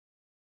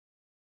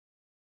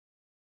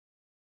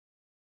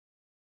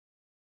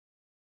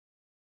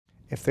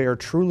If they are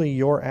truly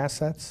your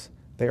assets,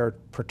 they are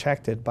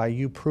protected by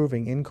you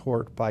proving in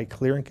court by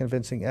clear and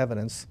convincing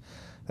evidence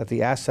that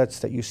the assets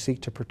that you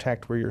seek to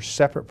protect were your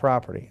separate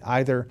property,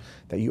 either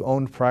that you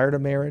owned prior to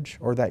marriage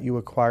or that you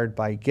acquired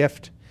by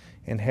gift,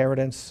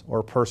 inheritance,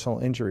 or personal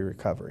injury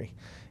recovery.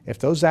 If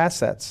those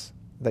assets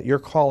that you're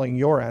calling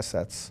your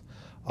assets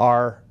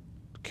are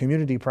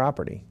community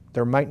property,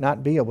 there might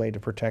not be a way to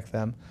protect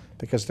them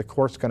because the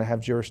court's going to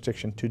have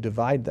jurisdiction to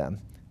divide them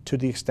to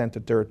the extent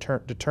that they're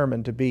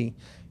determined to be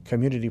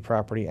community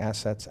property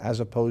assets as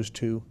opposed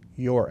to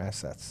your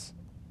assets.